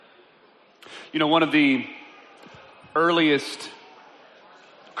You know, one of the earliest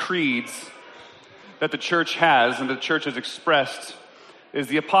creeds that the church has and the church has expressed is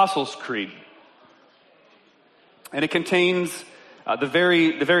the Apostles' Creed. And it contains the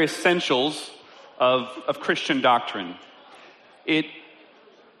very essentials of Christian doctrine. It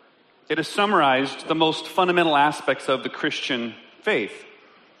has summarized the most fundamental aspects of the Christian faith.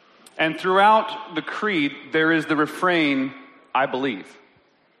 And throughout the creed, there is the refrain, I believe.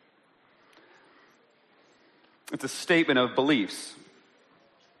 It's a statement of beliefs.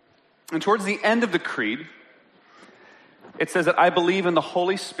 And towards the end of the creed, it says that I believe in the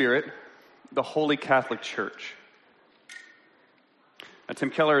Holy Spirit, the Holy Catholic Church. Now, Tim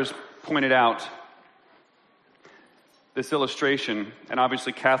Keller has pointed out this illustration, and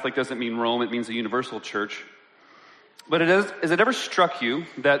obviously Catholic doesn't mean Rome, it means a universal church. But has it ever struck you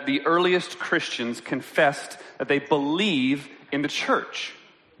that the earliest Christians confessed that they believe in the church?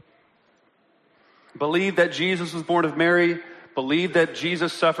 Believe that Jesus was born of Mary, believe that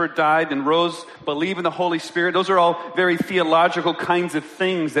Jesus suffered, died, and rose, believe in the Holy Spirit. Those are all very theological kinds of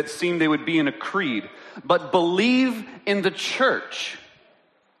things that seem they would be in a creed. But believe in the church.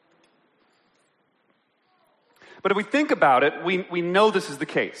 But if we think about it, we know this is the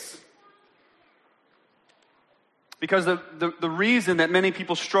case. Because the reason that many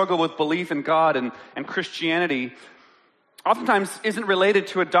people struggle with belief in God and Christianity oftentimes isn't related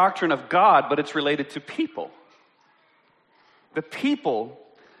to a doctrine of God, but it's related to people. The people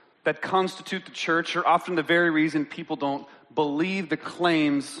that constitute the church are often the very reason people don't believe the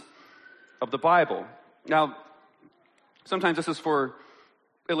claims of the Bible. Now, sometimes this is for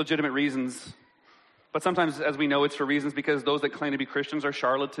illegitimate reasons, but sometimes, as we know, it's for reasons because those that claim to be Christians are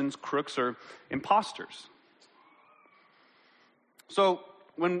charlatans, crooks, or imposters. So,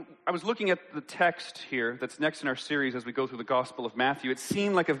 when I was looking at the text here that's next in our series as we go through the Gospel of Matthew, it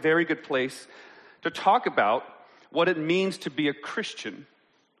seemed like a very good place to talk about what it means to be a Christian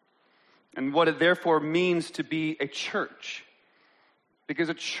and what it therefore means to be a church. Because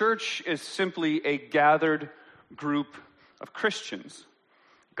a church is simply a gathered group of Christians.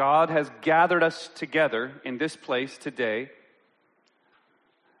 God has gathered us together in this place today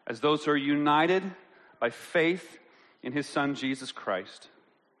as those who are united by faith in His Son, Jesus Christ.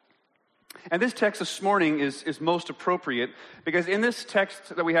 And this text this morning is most appropriate because in this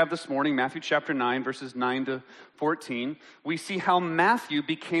text that we have this morning, Matthew chapter 9, verses 9 to 14, we see how Matthew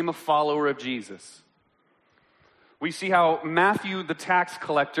became a follower of Jesus. We see how Matthew the tax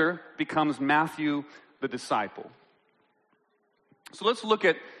collector becomes Matthew the disciple. So let's look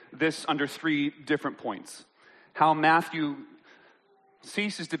at this under three different points. How Matthew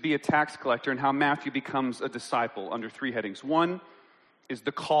ceases to be a tax collector and how Matthew becomes a disciple under three headings. One is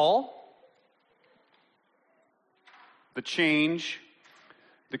the call, the change,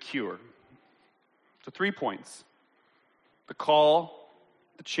 the cure. So 3 points. The call,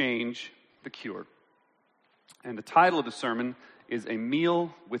 the change, the cure. And the title of the sermon is A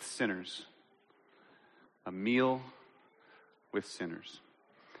Meal with Sinners. A Meal with Sinners.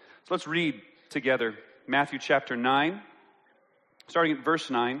 So let's read together Matthew chapter 9, starting at verse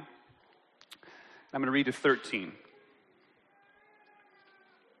 9. I'm going to read to 13.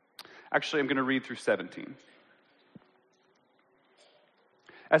 Actually, I'm going to read through 17.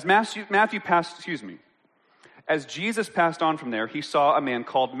 As Jesus passed on from there, he saw a man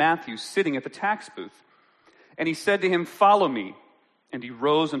called Matthew sitting at the tax booth. And he said to him, "Follow me." And he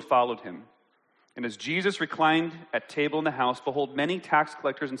rose and followed him. And as Jesus reclined at table in the house, behold, many tax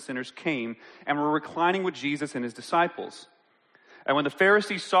collectors and sinners came and were reclining with Jesus and his disciples. And when the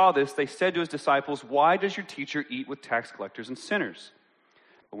Pharisees saw this, they said to his disciples, "Why does your teacher eat with tax collectors and sinners?"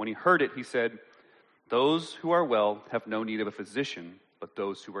 But when he heard it, he said, "Those who are well have no need of a physician, but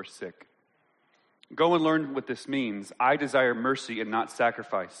those who are sick. Go and learn what this means. I desire mercy and not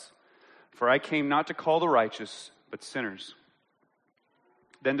sacrifice, for I came not to call the righteous, but sinners."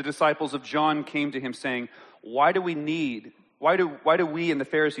 Then the disciples of John came to him, saying, Why do we and the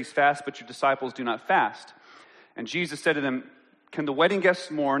Pharisees fast, but your disciples do not fast? And Jesus said to them, Can the wedding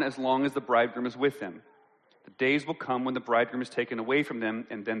guests mourn as long as the bridegroom is with them? The days will come when the bridegroom is taken away from them,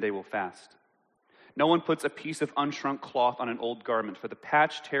 and then they will fast. No one puts a piece of unshrunk cloth on an old garment, for the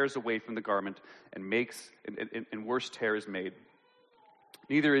patch tears away from the garment and worse tear is made.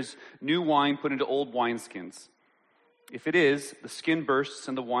 Neither is new wine put into old wineskins. If it is, the skin bursts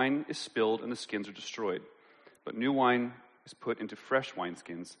and the wine is spilled and the skins are destroyed. But new wine is put into fresh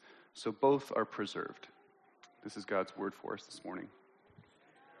wineskins, so both are preserved. This is God's word for us this morning.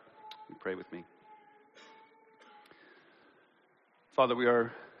 You pray with me. Father, we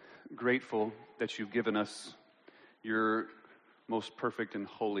are grateful that you've given us your most perfect and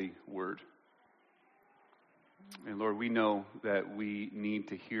holy word. And Lord, we know that we need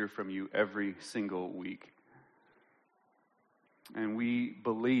to hear from you every single week. And we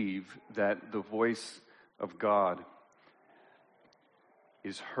believe that the voice of God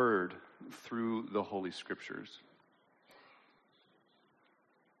is heard through the Holy Scriptures.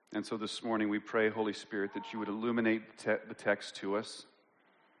 And so this morning we pray, Holy Spirit, that you would illuminate the text to us,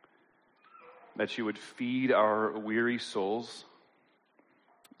 that you would feed our weary souls,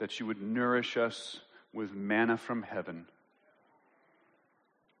 that you would nourish us with manna from heaven.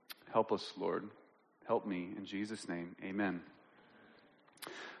 Help us, Lord. Help me. In Jesus' name, amen.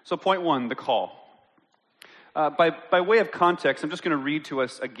 So point one, the call. By way of context, I'm just going to read to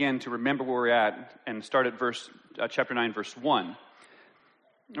us again to remember where we're at and start at chapter 9, verse 1.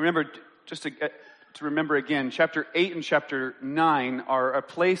 Remember, just to remember again, chapter 8 and chapter 9 are a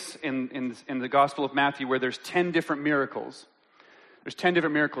place in the Gospel of Matthew where there's 10 different miracles. There's 10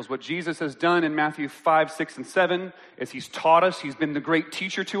 different miracles. What Jesus has done in Matthew 5, 6, and 7 is he's taught us. He's been the great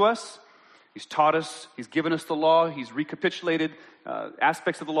teacher to us. He's taught us. He's given us the law. He's recapitulated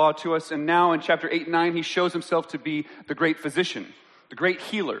aspects of the law to us. And now in chapter 8 and 9, he shows himself to be the great physician, the great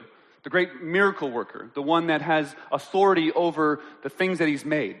healer, the great miracle worker, the one that has authority over the things that he's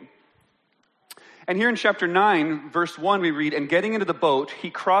made. And here in chapter 9, verse 1, we read, "And getting into the boat,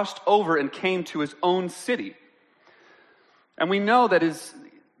 he crossed over and came to his own city." And we know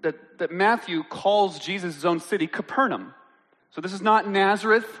that Matthew calls Jesus' his own city Capernaum. So this is not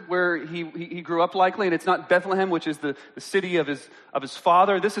Nazareth, where he grew up likely, and it's not Bethlehem, which is the city of his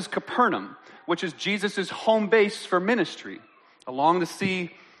father. This is Capernaum, which is Jesus' home base for ministry, along the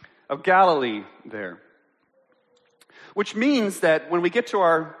Sea of Galilee there. Which means that when we get to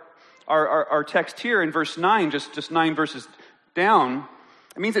our text here in verse 9, just 9 verses down,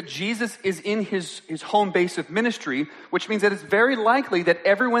 it means that Jesus is in his home base of ministry, which means that it's very likely that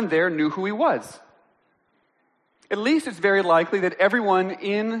everyone there knew who he was. At least it's very likely that everyone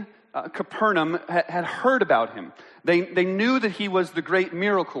in Capernaum had heard about him. They knew that he was the great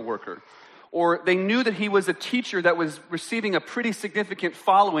miracle worker, or they knew that he was a teacher that was receiving a pretty significant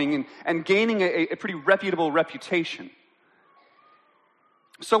following and gaining a pretty reputable reputation.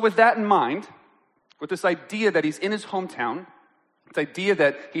 So with that in mind, with this idea that he's in his hometown, this idea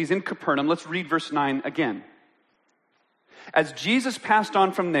that he's in Capernaum, let's read verse 9 again. "As Jesus passed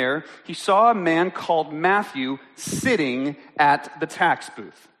on from there, he saw a man called Matthew sitting at the tax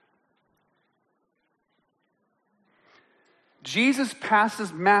booth." Jesus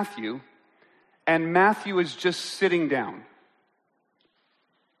passes Matthew, and Matthew is just sitting down.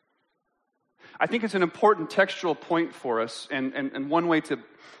 I think it's an important textual point for us, and one way to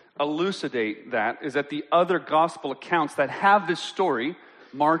elucidate that is that the other gospel accounts that have this story,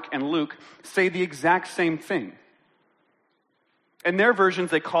 Mark and Luke, say the exact same thing. In their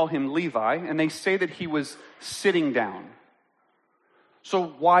versions, they call him Levi, and they say that he was sitting down. So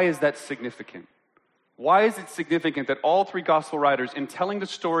why is that significant? Why is it significant that all three gospel writers, in telling the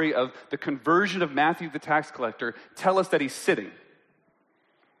story of the conversion of Matthew the tax collector, tell us that he's sitting?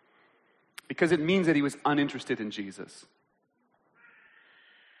 Because it means that he was uninterested in Jesus.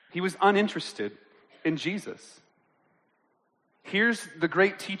 He was uninterested in Jesus. Here's the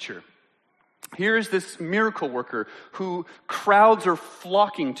great teacher. Here's this miracle worker who crowds are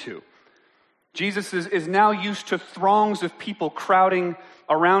flocking to. Jesus is now used to throngs of people crowding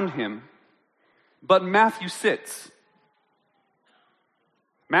around him. But Matthew sits.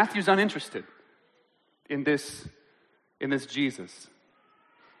 Matthew's uninterested in this Jesus.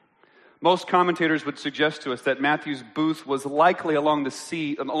 Most commentators would suggest to us that Matthew's booth was likely along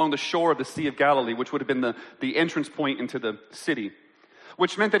the shore of the Sea of Galilee, which would have been the entrance point into the city,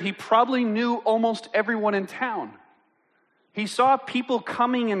 which meant that he probably knew almost everyone in town. He saw people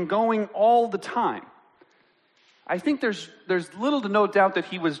coming and going all the time. I think there's little to no doubt that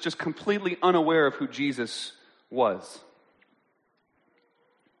he was just completely unaware of who Jesus was.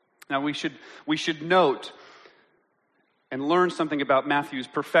 Now we should note and learn something about Matthew's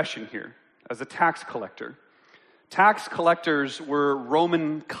profession here as a tax collector. Tax collectors were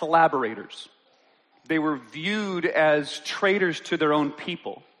Roman collaborators. They were viewed as traitors to their own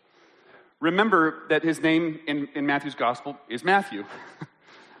people. Remember that his name in Matthew's gospel is Matthew.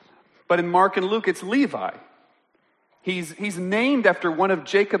 But in Mark and Luke, it's Levi. He's named after one of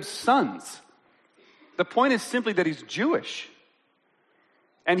Jacob's sons. The point is simply that he's Jewish.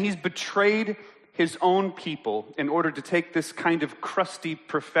 And he's betrayed his own people in order to take this kind of crusty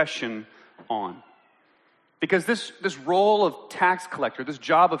profession on. Because this role of tax collector, this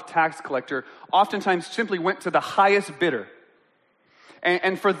job of tax collector, oftentimes simply went to the highest bidder.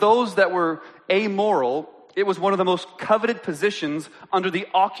 And for those that were amoral, it was one of the most coveted positions under the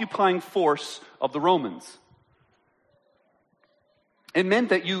occupying force of the Romans. It meant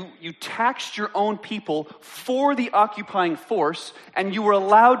that you taxed your own people for the occupying force, and you were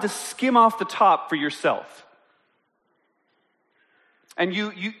allowed to skim off the top for yourself. And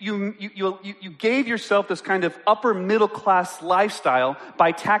you gave yourself this kind of upper middle class lifestyle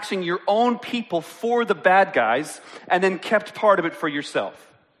by taxing your own people for the bad guys, and then kept part of it for yourself.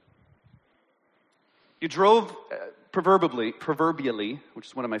 You drove, proverbially, which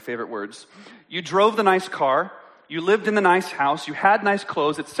is one of my favorite words, you drove the nice car, you lived in the nice house, you had nice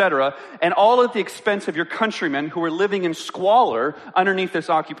clothes, etc., and all at the expense of your countrymen who were living in squalor underneath this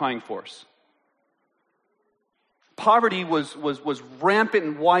occupying force. Poverty was rampant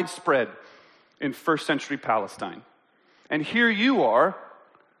and widespread in first century Palestine. And here you are,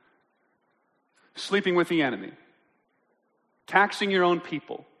 sleeping with the enemy, taxing your own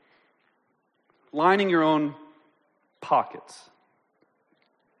people, lining your own pockets.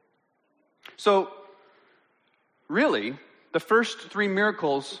 So, really, the first three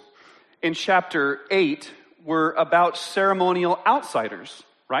miracles in chapter 8 were about ceremonial outsiders,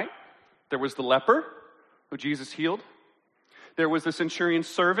 right? There was the leper, who Jesus healed. There was the centurion's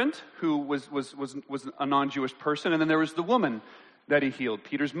servant, who was a non-Jewish person. And then there was the woman that he healed,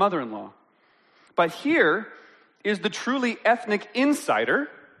 Peter's mother-in-law. But here is the truly ethnic insider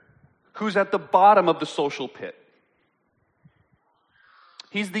who's at the bottom of the social pit.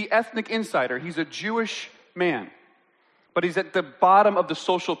 He's the ethnic insider. He's a Jewish man. But he's at the bottom of the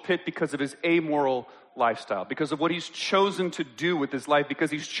social pit because of his amoral lifestyle, because of what he's chosen to do with his life, because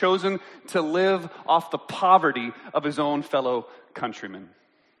he's chosen to live off the poverty of his own fellow countrymen.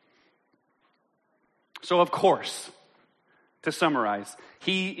 So, of course, to summarize,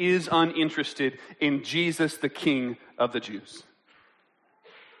 he is uninterested in Jesus, the King of the Jews.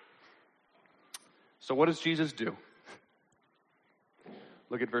 So what does Jesus do?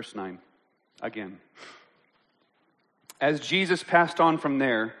 Look at verse 9 again. As Jesus passed on from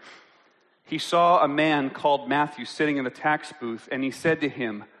there, he saw a man called Matthew sitting in the tax booth, and he said to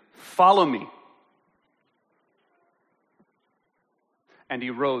him, "Follow me." And he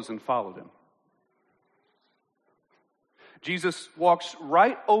rose and followed him. Jesus walks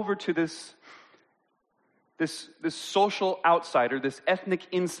right over to this social outsider, this ethnic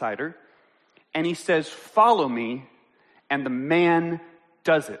insider, and he says, "Follow me," and the man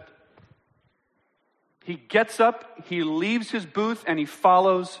does it. He gets up, he leaves his booth, and he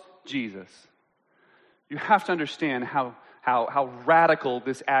follows Jesus. You have to understand how radical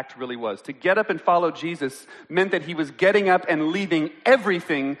this act really was. To get up and follow Jesus meant that he was getting up and leaving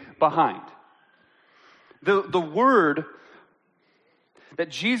everything behind. The word that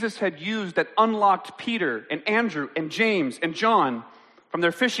Jesus had used that unlocked Peter and Andrew and James and John from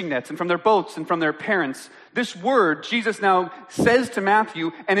their fishing nets and from their boats and from their parents, this word Jesus now says to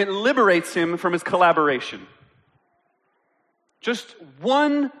Matthew, and it liberates him from his collaboration. Just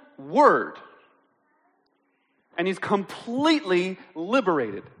one word, and he's completely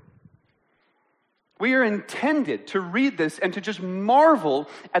liberated. We are intended to read this and to just marvel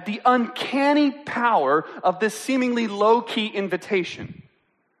at the uncanny power of this seemingly low-key invitation.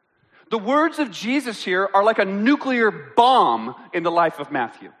 The words of Jesus here are like a nuclear bomb in the life of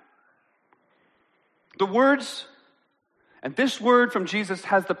Matthew. The words, and this word from Jesus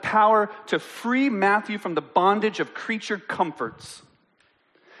has the power to free Matthew from the bondage of creature comforts.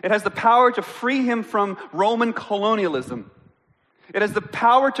 It has the power to free him from Roman colonialism. It has the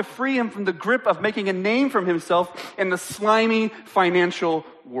power to free him from the grip of making a name for himself in the slimy financial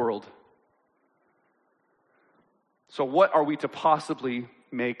world. So what are we to possibly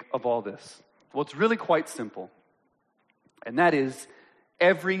make of all this? Well, it's really quite simple. And that is,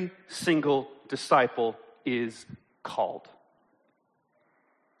 every single disciple is called.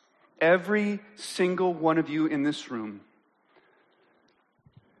 Every single one of you in this room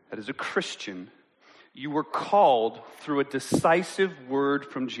that is a Christian, you were called through a decisive word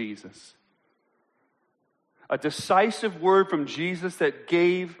from Jesus. A decisive word from Jesus that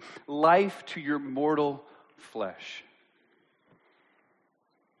gave life to your mortal flesh.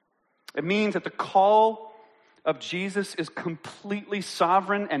 It means that the call of Jesus is completely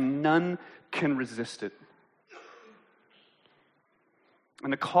sovereign and none can resist it.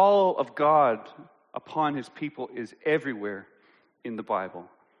 And the call of God upon his people is everywhere in the Bible.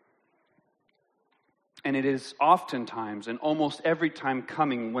 And it is oftentimes and almost every time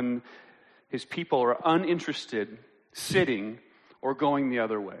coming when his people are uninterested, sitting, or going the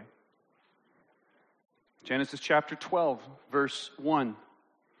other way. Genesis chapter 12, verse 1.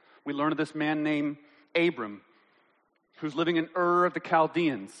 We learn of this man named Abram, who's living in Ur of the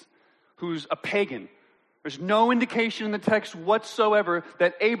Chaldeans, who's a pagan. There's no indication in the text whatsoever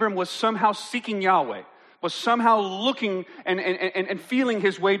that Abram was somehow seeking Yahweh. was somehow looking and feeling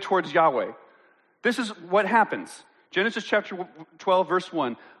his way towards Yahweh. This is what happens. Genesis chapter 12, verse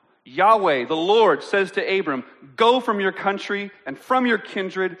 1. Yahweh, the Lord, says to Abram, "Go from your country and from your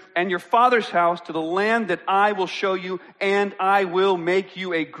kindred and your father's house to the land that I will show you, and I will make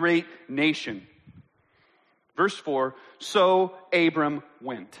you a great nation." Verse 4, so Abram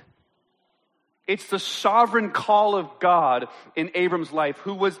went. It's the sovereign call of God in Abram's life,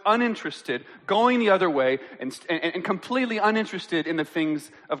 who was uninterested, going the other way, and completely uninterested in the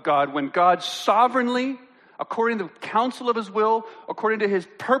things of God, when God sovereignly, according to the counsel of his will, according to his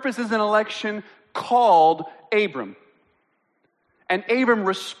purposes and election, called Abram. And Abram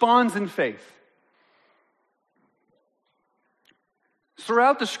responds in faith.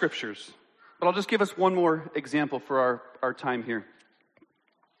 Throughout the scriptures, but I'll just give us one more example for our time here.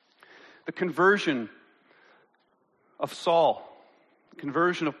 The conversion of Saul, the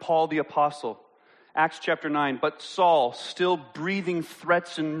conversion of Paul the Apostle, Acts chapter 9, but Saul, still breathing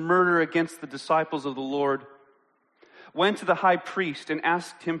threats and murder against the disciples of the Lord, went to the high priest and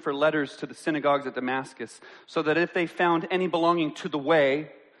asked him for letters to the synagogues at Damascus, so that if they found any belonging to the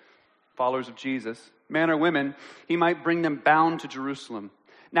way, followers of Jesus, men or women, he might bring them bound to Jerusalem.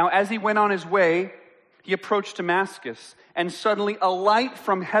 Now as he went on his way, he approached Damascus, and suddenly a light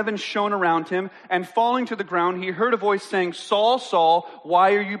from heaven shone around him, and falling to the ground, he heard a voice saying, "Saul, Saul,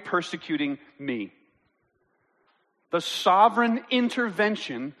 why are you persecuting me?" The sovereign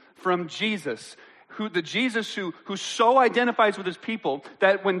intervention from Jesus, who so identifies with his people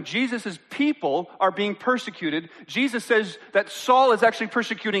that when Jesus' people are being persecuted, Jesus says that Saul is actually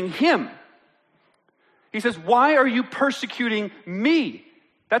persecuting him. He says, "Why are you persecuting me?"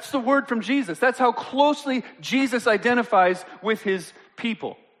 That's the word from Jesus. That's how closely Jesus identifies with his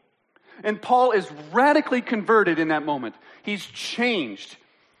people. And Paul is radically converted in that moment. He's changed.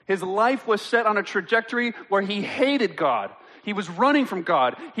 His life was set on a trajectory where he hated God. He was running from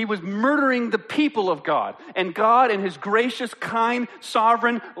God. He was murdering the people of God. And God, in his gracious, kind,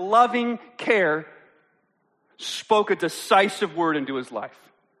 sovereign, loving care, spoke a decisive word into his life.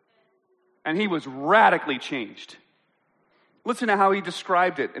 And he was radically changed. Listen to how he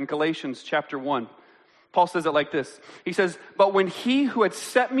described it in Galatians chapter 1. Paul says it like this. He says, "But when he who had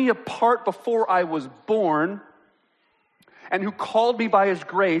set me apart before I was born, and who called me by his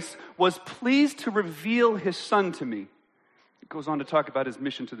grace, was pleased to reveal his Son to me." He goes on to talk about his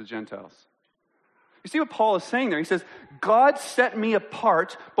mission to the Gentiles. You see what Paul is saying there? He says, God set me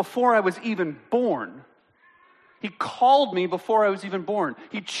apart before I was even born. He called me before I was even born.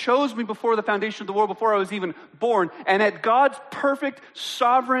 He chose me before the foundation of the world, before I was even born. And at God's perfect,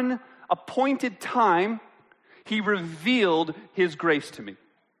 sovereign, appointed time, he revealed his grace to me.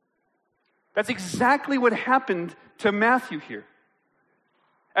 That's exactly what happened to Matthew here.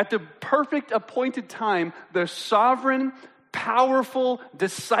 At the perfect, appointed time, the sovereign, powerful,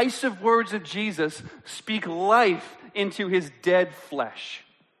 decisive words of Jesus speak life into his dead flesh.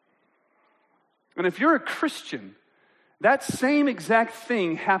 And if you're a Christian, that same exact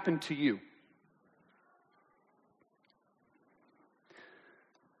thing happened to you.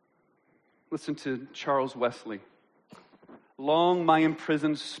 Listen to Charles Wesley. "Long my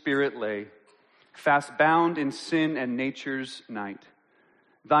imprisoned spirit lay, fast bound in sin and nature's night.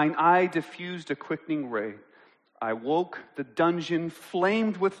 Thine eye diffused a quickening ray. I woke, the dungeon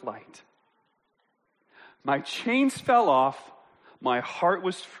flamed with light. My chains fell off, my heart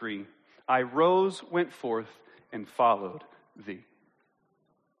was free. I rose, went forth, and followed thee."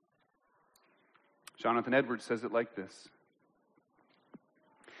 Jonathan Edwards says it like this.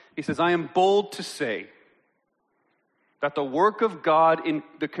 He says, "I am bold to say that the work of God in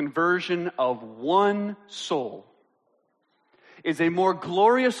the conversion of one soul is a more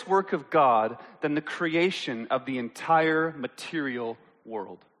glorious work of God than the creation of the entire material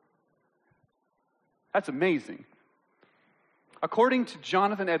world." That's amazing. According to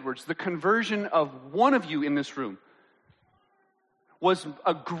Jonathan Edwards, the conversion of one of you in this room was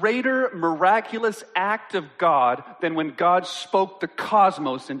a greater miraculous act of God than when God spoke the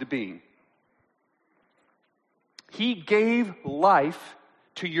cosmos into being. He gave life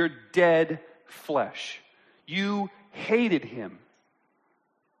to your dead flesh. You hated him.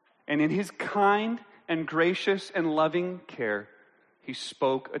 And in his kind and gracious and loving care, he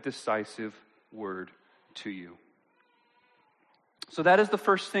spoke a decisive word to you. So that is the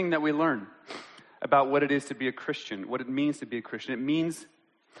first thing that we learn about what it is to be a Christian, what it means to be a Christian. It means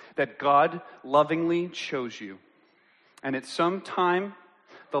that God lovingly chose you. And at some time,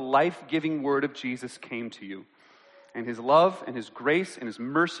 the life-giving word of Jesus came to you. And his love and his grace and his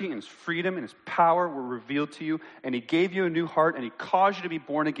mercy and his freedom and his power were revealed to you. And he gave you a new heart and he caused you to be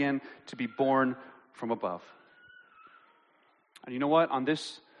born again, to be born from above. And you know what? On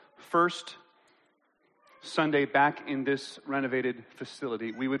this first Sunday back in this renovated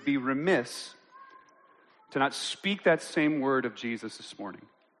facility, we would be remiss to not speak that same word of Jesus this morning,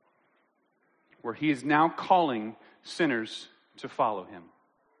 where he is now calling sinners to follow him.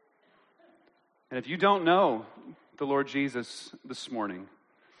 And if you don't know the Lord Jesus this morning,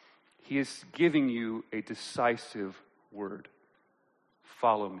 he is giving you a decisive word.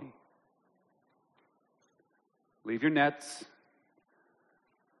 Follow me. Leave your nets,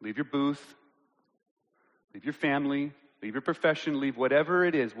 leave your booth, leave your family, leave your profession, leave whatever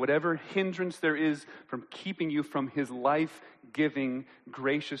it is, whatever hindrance there is from keeping you from his life-giving,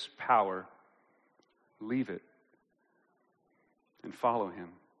 gracious power. Leave it and follow him.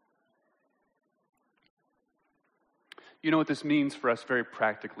 You know what this means for us very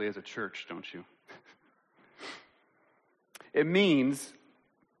practically as a church, don't you? It means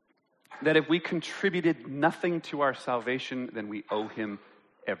that if we contributed nothing to our salvation, then we owe him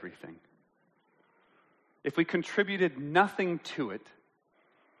everything. If we contributed nothing to it,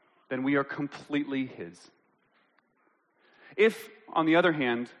 then we are completely his. If, on the other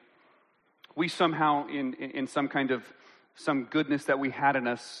hand, we somehow, in some kind of some goodness that we had in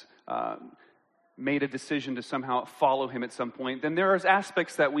us, made a decision to somehow follow him at some point, then there are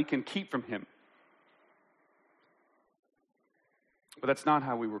aspects that we can keep from him. But that's not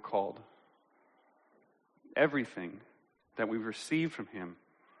how we were called. Everything that we've received from him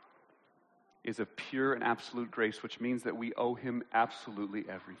is of pure and absolute grace, which means that we owe him absolutely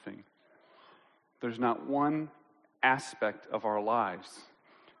everything. There's not one aspect of our lives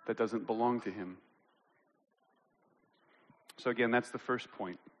that doesn't belong to him. So again, that's the first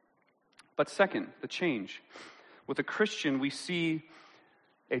point. But second, the change. With a Christian, we see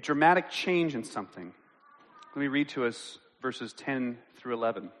a dramatic change in something. Let me read to us verses 10 through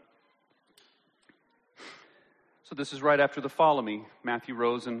 11. So this is right after the follow me. Matthew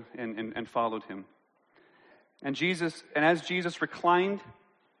rose and followed him. And as Jesus reclined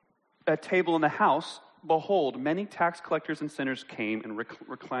at table in the house, behold, many tax collectors and sinners came and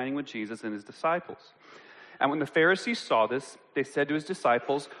reclining with Jesus and his disciples. And when the Pharisees saw this, they said to his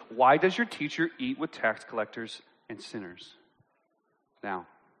disciples, "Why does your teacher eat with tax collectors and sinners?" Now,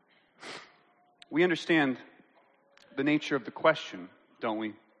 we understand the nature of the question, don't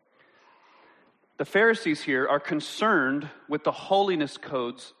we? The Pharisees here are concerned with the holiness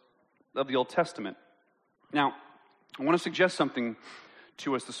codes of the Old Testament. Now, I want to suggest something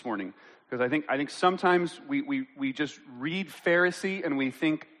to us this morning, because I think sometimes we just read Pharisee and we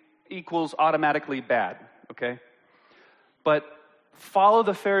think equals automatically bad, okay? But follow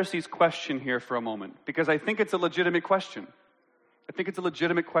the Pharisees' question here for a moment, because I think it's a legitimate question.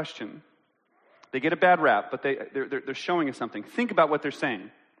 They get a bad rap, but they're showing us something. Think about what they're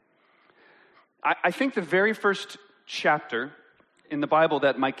saying. I think the very first chapter in the Bible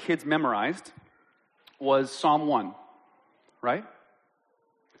that my kids memorized was Psalm 1, right?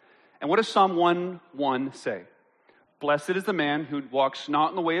 And what does Psalm 1:1 say? Blessed is the man who walks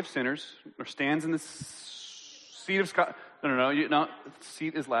not in the way of sinners, or stands in the seat of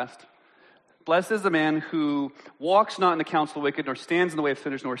seat is last. Blessed is the man who walks not in the counsel of the wicked, nor stands in the way of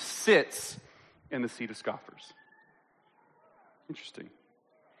sinners, nor sits in the seat of scoffers. Interesting.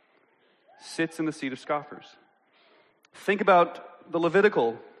 Sits in the seat of scoffers. Think about the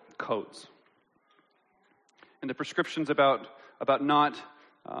Levitical codes and the prescriptions about not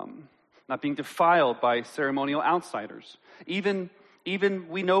being defiled by ceremonial outsiders. Even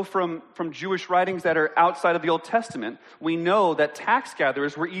we know from Jewish writings that are outside of the Old Testament, we know that tax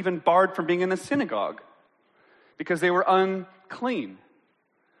gatherers were even barred from being in the synagogue because they were unclean.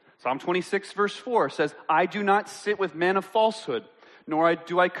 Psalm 26 verse 4 says, "I do not sit with men of falsehood, nor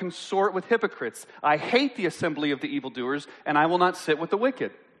do I consort with hypocrites. I hate the assembly of the evildoers, and I will not sit with the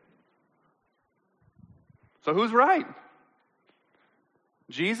wicked." So who's right?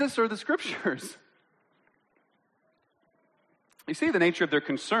 Jesus or the Scriptures? You see the nature of their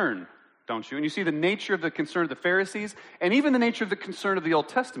concern, don't you? And you see the nature of the concern of the Pharisees, and even the nature of the concern of the Old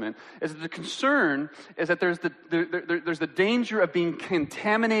Testament, is that the concern is that there's the danger of being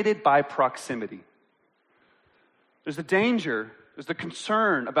contaminated by proximity. There's the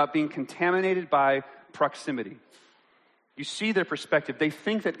concern about being contaminated by proximity. You see their perspective. They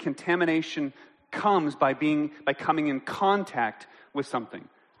think that contamination comes by coming in contact with something.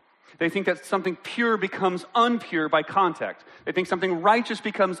 They think that something pure becomes unpure by contact. They think something righteous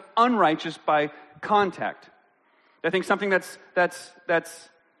becomes unrighteous by contact. They think something that's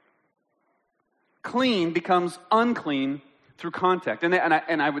clean becomes unclean through contact. And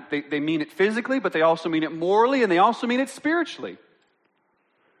they mean it physically, but they also mean it morally, and they also mean it spiritually.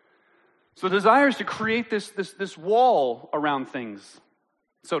 So the desire is to create this wall around things,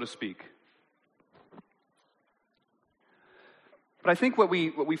 so to speak. But I think what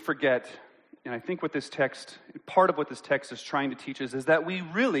we forget, and I think what this text, part of what this text is trying to teach us, is that we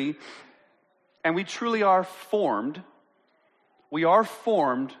really, and we truly are formed. We are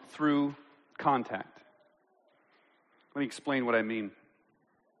formed through contact. Let me explain what I mean.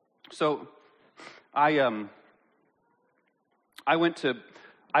 So, I went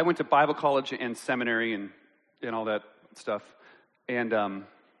to Bible college and seminary and all that stuff, and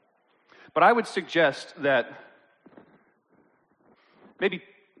but I would suggest that maybe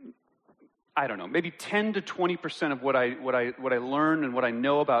 10 to 20% of what I learned and what I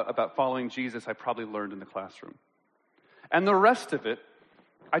know about following Jesus, I probably learned in the classroom, and the rest of it,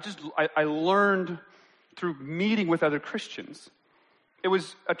 I learned through meeting with other Christians. It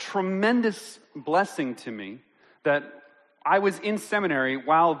was a tremendous blessing to me that I was in seminary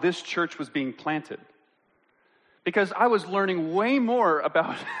while this church was being planted, because I was learning way more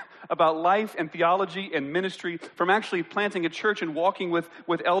about life and theology and ministry from actually planting a church and walking with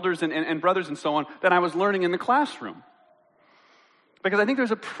elders and brothers and so on than I was learning in the classroom. Because I think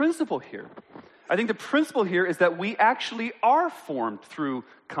there's a principle here. I think the principle here is that we actually are formed through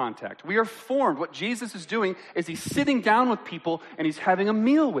contact. We are formed. What Jesus is doing is he's sitting down with people and he's having a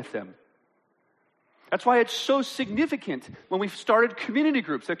meal with them. That's why it's so significant when we started community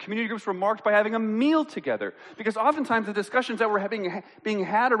groups, that community groups were marked by having a meal together. Because oftentimes the discussions that were being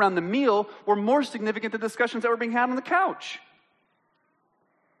had around the meal were more significant than the discussions that were being had on the couch.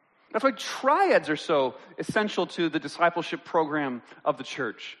 That's why triads are so essential to the discipleship program of the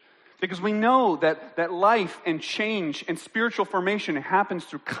church. Because we know that life and change and spiritual formation happens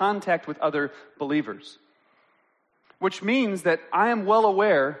through contact with other believers. Which means that I am well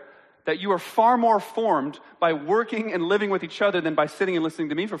aware that you are far more formed by working and living with each other than by sitting and listening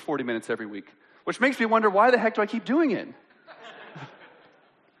to me for 40 minutes every week. Which makes me wonder, why the heck do I keep doing it?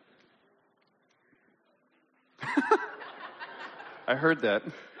 I heard that.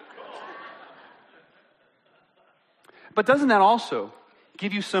 But doesn't that also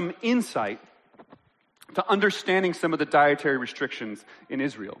give you some insight to understanding some of the dietary restrictions in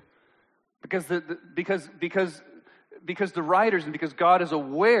Israel? Because the writers and because God is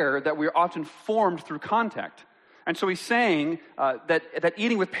aware that we're often formed through contact. And so he's saying that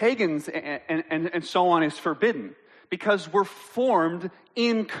eating with pagans and so on is forbidden because we're formed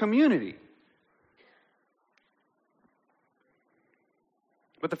in community.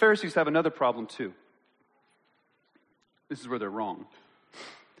 But the Pharisees have another problem too. This is where they're wrong.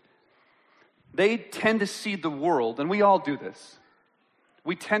 They tend to see the world, and we all do this.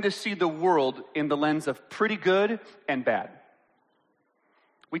 We tend to see the world in the lens of pretty good and bad.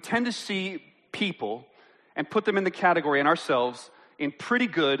 We tend to see people and put them in the category, and ourselves, in pretty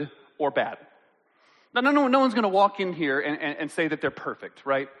good or bad. No one's going to walk in here and say that they're perfect,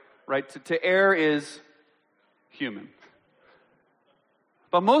 right? Right? To err is human.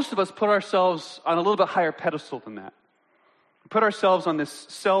 But most of us put ourselves on a little bit higher pedestal than that. We put ourselves on this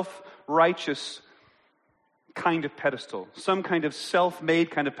self-righteous kind of pedestal, some kind of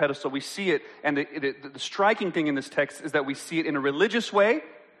self-made kind of pedestal. We see it, and the striking thing in this text is that we see it in a religious way,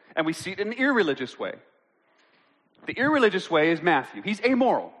 and we see it in an irreligious way. The irreligious way is Matthew. He's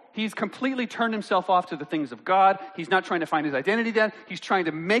amoral. He's completely turned himself off to the things of God. He's not trying to find his identity there. He's trying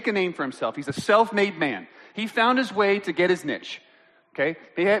to make a name for himself. He's a self-made man. He found his way to get his niche. Okay?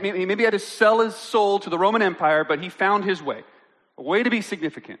 He maybe had to sell his soul to the Roman Empire, but he found his way. A way to be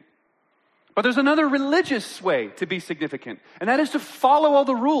significant. But there's another religious way to be significant, and that is to follow all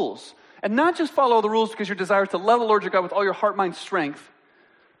the rules. And not just follow all the rules because your desire is to love the Lord your God with all your heart, mind, strength,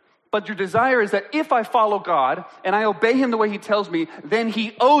 but your desire is that if I follow God and I obey him the way he tells me, then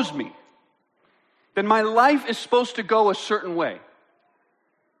he owes me. Then my life is supposed to go a certain way.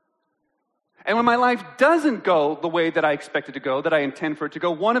 And when my life doesn't go the way that I expect it to go, that I intend for it to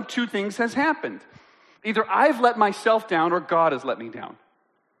go, one of two things has happened. Either I've let myself down or God has let me down.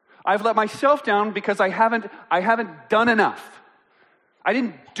 I've let myself down because I haven't done enough. I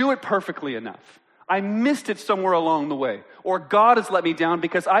didn't do it perfectly enough. I missed it somewhere along the way. Or God has let me down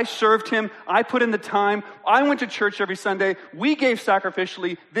because I served him, I put in the time, I went to church every Sunday, we gave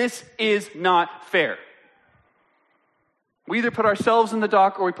sacrificially. This is not fair. We either put ourselves in the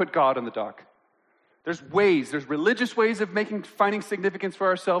dock or we put God in the dock. There's religious ways of finding significance for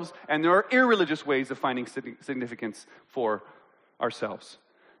ourselves, and there are irreligious ways of finding significance for ourselves.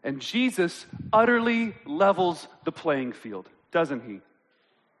 And Jesus utterly levels the playing field, doesn't he?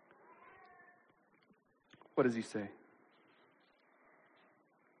 What does he say?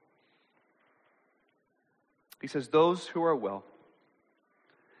 He says, those who are well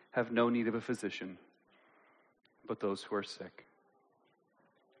have no need of a physician, but those who are sick.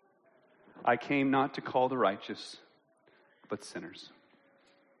 I came not to call the righteous, but sinners.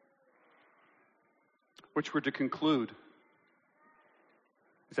 Which we're to conclude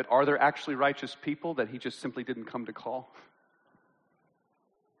is that, are there actually righteous people that he just simply didn't come to call?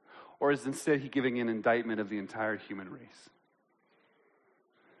 Or is instead he giving an indictment of the entire human race?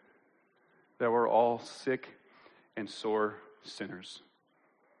 That we're all sick and sore sinners.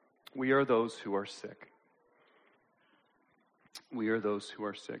 We are those who are sick. We are those who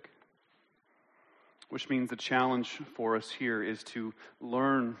are sick. Which means the challenge for us here is to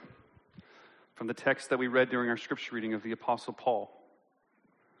learn from the text that we read during our scripture reading of the Apostle Paul.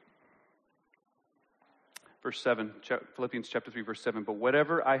 Verse 7, Philippians chapter 3, verse 7. But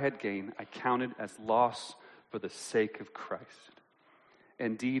whatever I had gained, I counted as loss for the sake of Christ.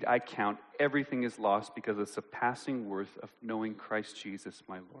 Indeed, I count everything as loss because of the surpassing worth of knowing Christ Jesus,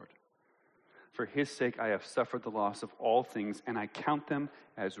 my Lord. For his sake I have suffered the loss of all things, and I count them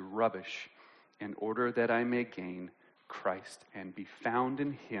as rubbish, in order that I may gain Christ and be found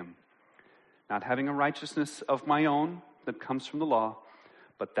in him, not having a righteousness of my own that comes from the law,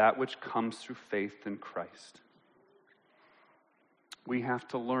 but that which comes through faith in Christ. We have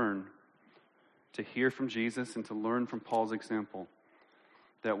to learn to hear from Jesus and to learn from Paul's example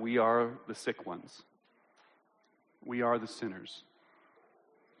that we are the sick ones. We are the sinners.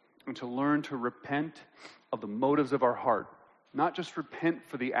 And to learn to repent of the motives of our heart. Not just repent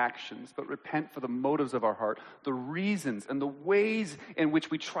for the actions, but repent for the motives of our heart, the reasons and the ways in which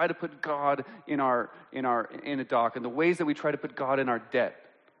we try to put God in a dock, and the ways that we try to put God in our debt,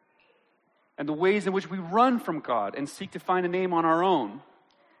 and the ways in which we run from God and seek to find a name on our own.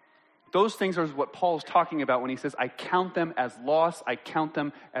 Those things are what Paul's talking about when he says, I count them as loss, I count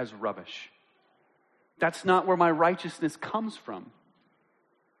them as rubbish. That's not where my righteousness comes from.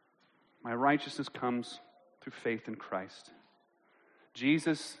 My righteousness comes through faith in Christ.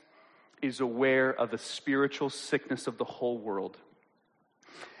 Jesus is aware of the spiritual sickness of the whole world.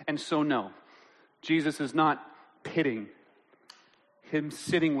 And so no, Jesus is not pitting him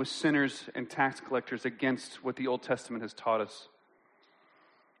sitting with sinners and tax collectors against what the Old Testament has taught us.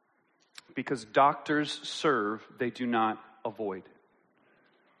 Because doctors serve, they do not avoid.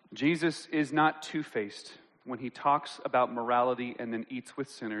 Jesus is not two-faced when he talks about morality and then eats with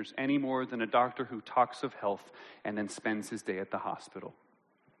sinners, any more than a doctor who talks of health and then spends his day at the hospital.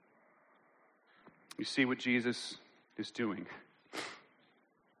 You see what Jesus is doing.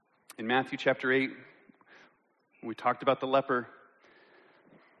 In Matthew chapter 8, we talked about the leper.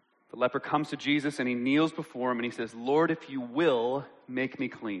 The leper comes to Jesus and he kneels before him and he says, Lord, if you will, make me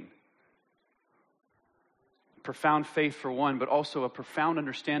clean. Profound faith for one, but also a profound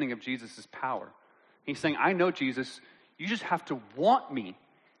understanding of Jesus' power. He's saying, I know, Jesus, you just have to want me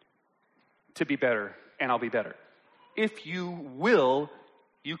to be better, and I'll be better. If you will,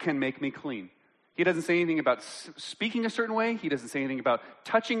 you can make me clean. He doesn't say anything about speaking a certain way. He doesn't say anything about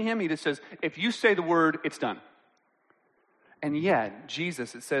touching him. He just says, if you say the word, it's done. And yet,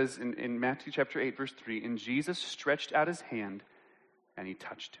 Jesus, it says in Matthew chapter 8, verse 3, and Jesus stretched out his hand, and he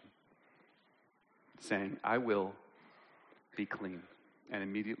touched him, saying, I will be clean. And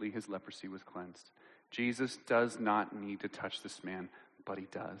immediately his leprosy was cleansed. Jesus does not need to touch this man, but he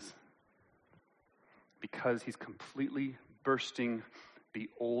does. Because he's completely bursting the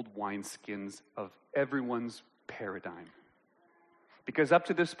old wineskins of everyone's paradigm. Because up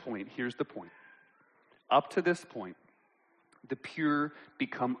to this point, here's the point. Up to this point, the pure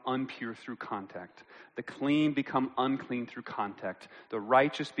become unpure through contact. The clean become unclean through contact. The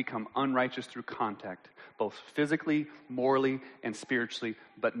righteous become unrighteous through contact, both physically, morally, and spiritually.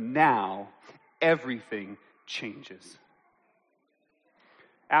 But now, everything changes.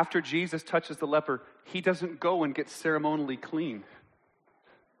 After Jesus touches the leper, he doesn't go and get ceremonially clean.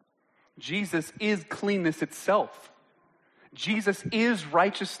 Jesus is cleanness itself. Jesus is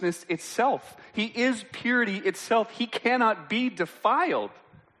righteousness itself. He is purity itself. He cannot be defiled.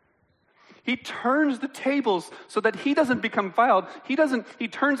 He turns the tables so that he doesn't become defiled. He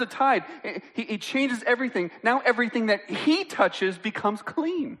turns the tide. He changes everything. Now everything that he touches becomes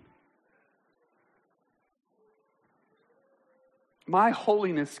clean. My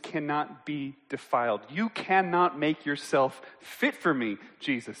holiness cannot be defiled. You cannot make yourself fit for me,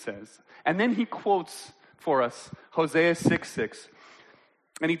 Jesus says. And then he quotes for us Hosea 6:6.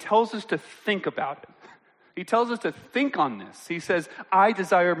 And he tells us to think about it. He tells us to think on this. He says, I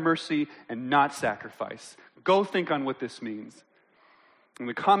desire mercy and not sacrifice. Go think on what this means. And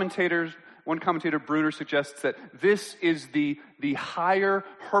one commentator, Bruner, suggests that this is the higher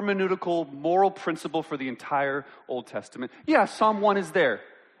hermeneutical moral principle for the entire Old Testament. Yeah, Psalm 1 is there.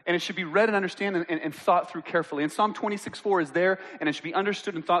 And it should be read and understood and thought through carefully. And Psalm 26:4 is there, and it should be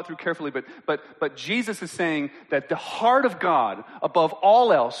understood and thought through carefully. But Jesus is saying that the heart of God, above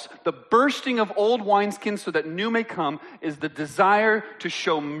all else, the bursting of old wineskins so that new may come, is the desire to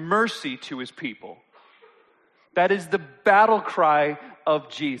show mercy to his people. That is the battle cry of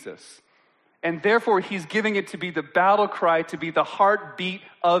Jesus. And therefore, he's giving it to be the battle cry, to be the heartbeat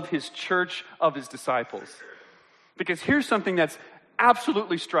of his church, of his disciples. Because here's something that's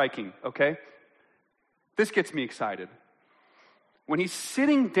absolutely striking, okay? This gets me excited. When he's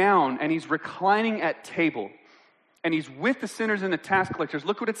sitting down and he's reclining at table and he's with the sinners and the tax collectors,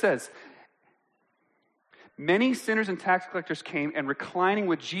 look what it says. Many sinners and tax collectors came and reclining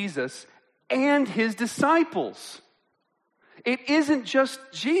with Jesus and his disciples. It isn't just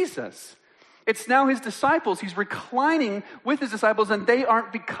Jesus. It's now his disciples. He's reclining with his disciples and they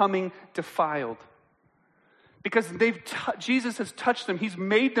aren't becoming defiled. Because Jesus has touched them. He's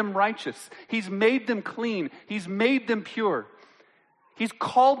made them righteous. He's made them clean. He's made them pure. He's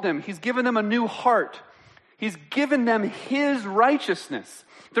called them. He's given them a new heart. He's given them his righteousness.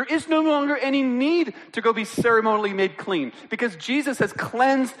 There is no longer any need to go be ceremonially made clean because Jesus has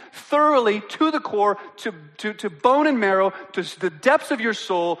cleansed thoroughly to the core, to bone and marrow, to the depths of your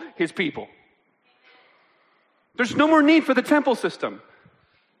soul, his people. There's no more need for the temple system.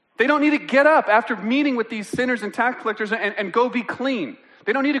 They don't need to get up after meeting with these sinners and tax collectors and go be clean.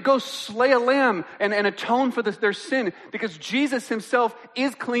 They don't need to go slay a lamb and atone for their sin because Jesus himself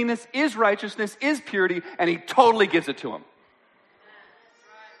is cleanness, is righteousness, is purity, and he totally gives it to them.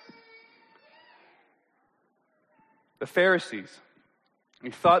 The Pharisees,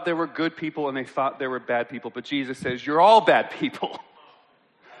 they thought they were good people and they thought they were bad people, but Jesus says, you're all bad people.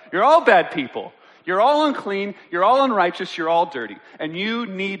 You're all bad people. You're all unclean, you're all unrighteous, you're all dirty. And you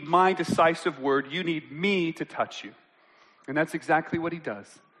need my decisive word. You need me to touch you. And that's exactly what he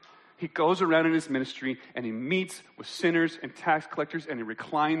does. He goes around in his ministry and he meets with sinners and tax collectors and he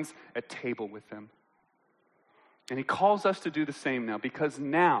reclines at table with them. And he calls us to do the same now because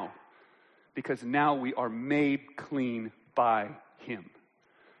now we are made clean by him.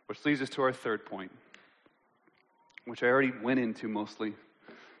 Which leads us to our third point, which I already went into mostly.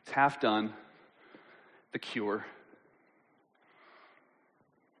 It's half done. The cure.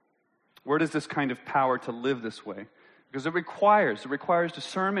 Where does this kind of power to live this way? Because it requires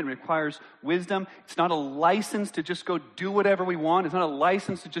discernment, it requires wisdom. It's not a license to just go do whatever we want. It's not a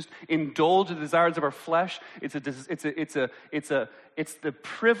license to just indulge the desires of our flesh. It's the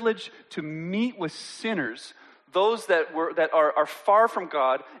privilege to meet with sinners, those that are far from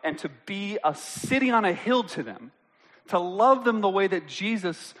God, and to be a city on a hill to them, to love them the way that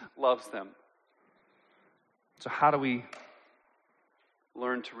Jesus loves them. So how do we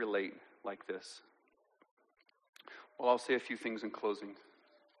learn to relate like this? Well, I'll say a few things in closing.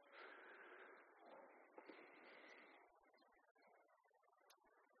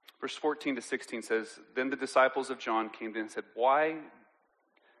 Verse 14 to 16 says, Then the disciples of John came to him and said, Why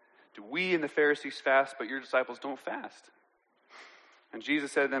do we and the Pharisees fast, but your disciples don't fast? And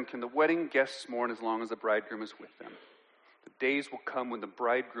Jesus said to them, Can the wedding guests mourn as long as the bridegroom is with them? The days will come when the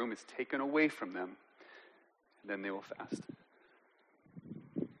bridegroom is taken away from them, and then they will fast.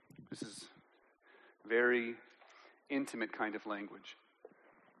 This is very intimate kind of language.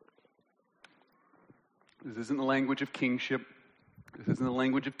 This isn't the language of kingship. This isn't the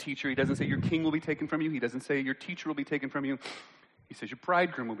language of teacher. He doesn't say your king will be taken from you. He doesn't say your teacher will be taken from you. He says your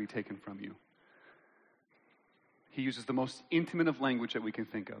bridegroom will be taken from you. He uses the most intimate of language that we can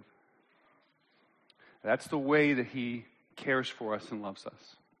think of. That's the way that he cares for us and loves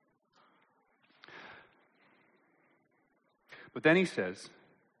us. But then he says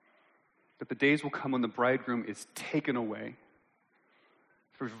that the days will come when the bridegroom is taken away.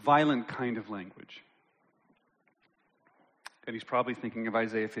 For violent kind of language. And he's probably thinking of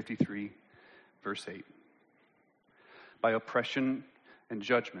Isaiah 53, verse 8. By oppression and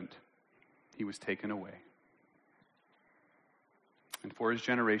judgment, he was taken away. And for his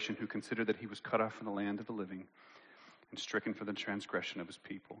generation who considered that he was cut off from the land of the living and stricken for the transgression of his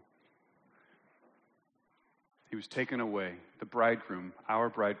people. He was taken away. The bridegroom, our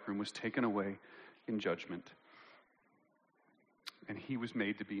bridegroom, was taken away in judgment. And he was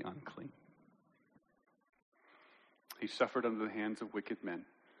made to be unclean. He suffered under the hands of wicked men.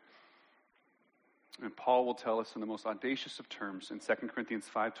 And Paul will tell us in the most audacious of terms in 2 Corinthians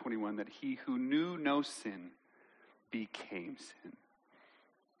 5:21 that he who knew no sin became sin,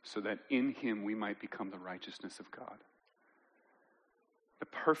 so that in him we might become the righteousness of God. The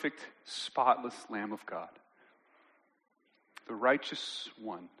perfect, spotless Lamb of God. The righteous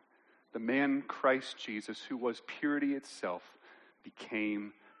one, the man Christ Jesus, who was purity itself,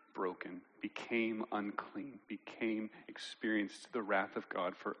 became broken, became unclean, experienced the wrath of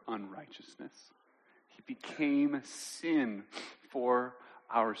God for unrighteousness. He became sin for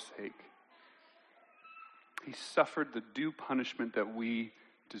our sake. He suffered the due punishment that we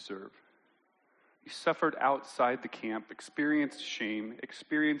deserve. He suffered outside the camp, experienced shame,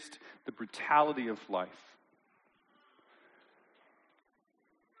 experienced the brutality of life,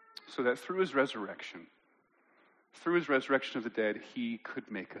 so that through his resurrection of the dead, he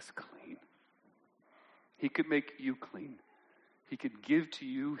could make us clean. He could make you clean. He could give to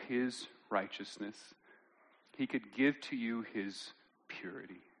you his righteousness. He could give to you his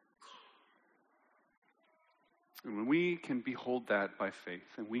purity. And when we can behold that by faith,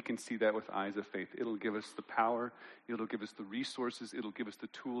 and we can see that with eyes of faith, it'll give us the power, it'll give us the resources, it'll give us the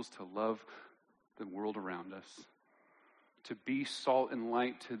tools to love the world around us, to be salt and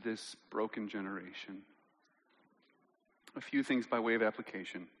light to this broken generation. A few things by way of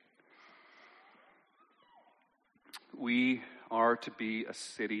application. We are to be a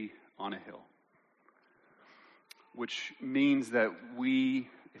city on a hill, which means that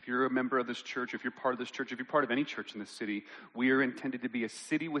if you're a member of this church, if you're part of this church, if you're part of any church in this city, we are intended to be a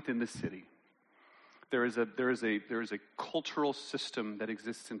city within the city. There is a cultural system that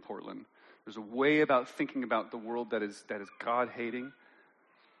exists in Portland. There's a way about thinking about the world that is God-hating,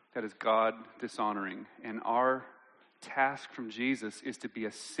 that is God-dishonoring. And our task from Jesus is to be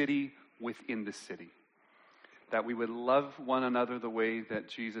a city within the city. That we would love one another the way that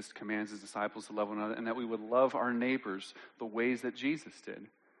Jesus commands his disciples to love one another, and that we would love our neighbors the ways that Jesus did,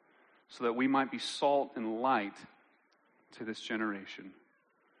 so that we might be salt and light to this generation.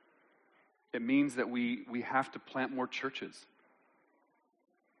 It means that we have to plant more churches.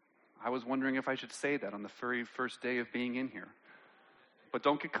 I was wondering if I should say that on the very first day of being in here. But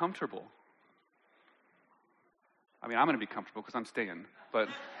don't get comfortable. I mean, I'm going to be comfortable because I'm staying, but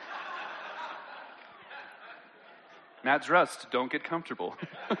Matt Drust, don't get comfortable.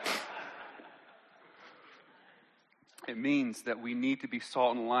 It means that we need to be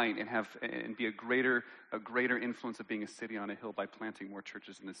salt and light and be a greater influence of being a city on a hill by planting more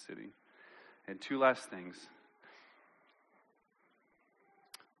churches in this city. And two last things.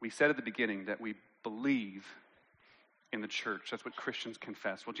 We said at the beginning that we believe in the church. That's what Christians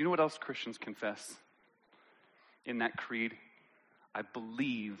confess. Well, do you know what else Christians confess in that creed? I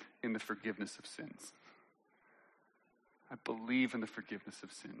believe in the forgiveness of sins. I believe in the forgiveness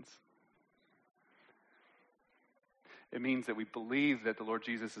of sins. It means that we believe that the Lord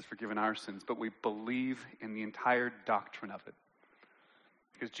Jesus has forgiven our sins, but we believe in the entire doctrine of it.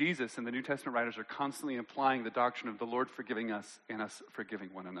 Because Jesus and the New Testament writers are constantly implying the doctrine of the Lord forgiving us and us forgiving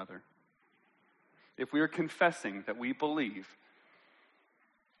one another. If we are confessing that we believe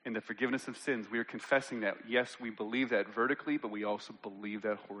in the forgiveness of sins, we are confessing that, yes, we believe that vertically, but we also believe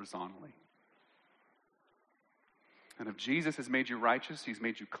that horizontally. And if Jesus has made you righteous, he's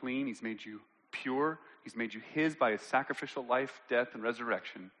made you clean, he's made you pure, he's made you his by his sacrificial life, death, and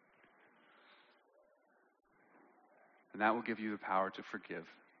resurrection, and that will give you the power to forgive,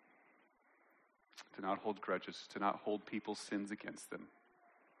 to not hold grudges, to not hold people's sins against them.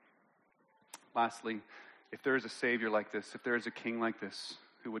 Lastly, if there is a Savior like this, if there is a King like this,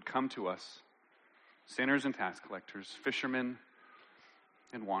 who would come to us, sinners and tax collectors, fishermen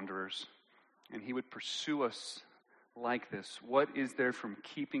and wanderers, and he would pursue us like this, what is there from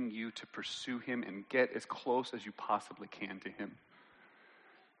keeping you to pursue him and get as close as you possibly can to him?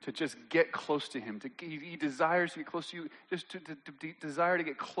 To just get close to him. He desires to get close to you, just to desire to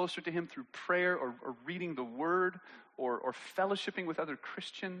get closer to him through prayer or reading the word or fellowshipping with other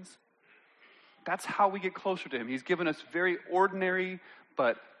Christians. That's how we get closer to him. He's given us very ordinary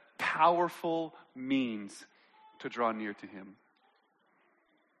but powerful means to draw near to him.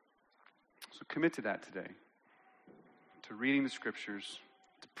 So commit to that today. To reading the scriptures,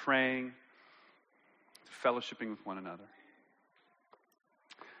 to praying, to fellowshipping with one another.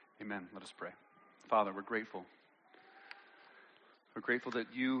 Amen. Let us pray. Father, we're grateful. We're grateful that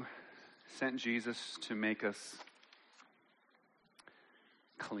you sent Jesus to make us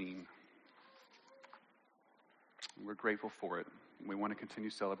clean. We're grateful for it. We want to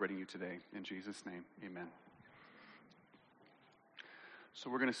continue celebrating you today. In Jesus' name, amen. So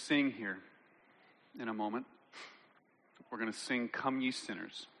we're going to sing here in a moment. We're going to sing, Come Ye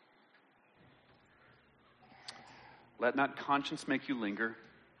Sinners. Let not conscience make you linger,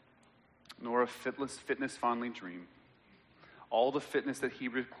 nor a fitness fondly dream. All the fitness that he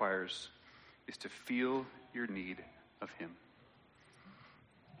requires is to feel your need of him.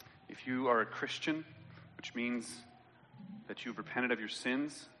 If you are a Christian, which means that you've repented of your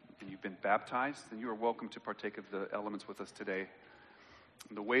sins and you've been baptized, then you are welcome to partake of the elements with us today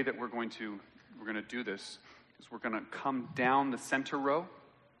And the way that we're going to do this is we're going to come down the center row,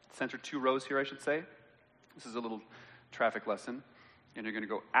 center 2 rows here, I should say. This is a little traffic lesson. And you're going to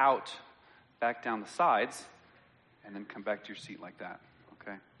go out, back down the sides, and then come back to your seat like that.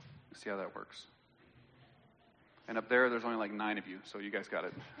 Okay? See how that works. And up there's only like 9 of you, so you guys got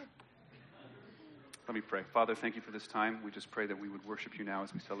it. Let me pray. Father, thank you for this time. We just pray that we would worship you now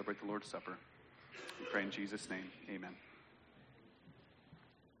as we celebrate the Lord's Supper. We pray in Jesus' name. Amen.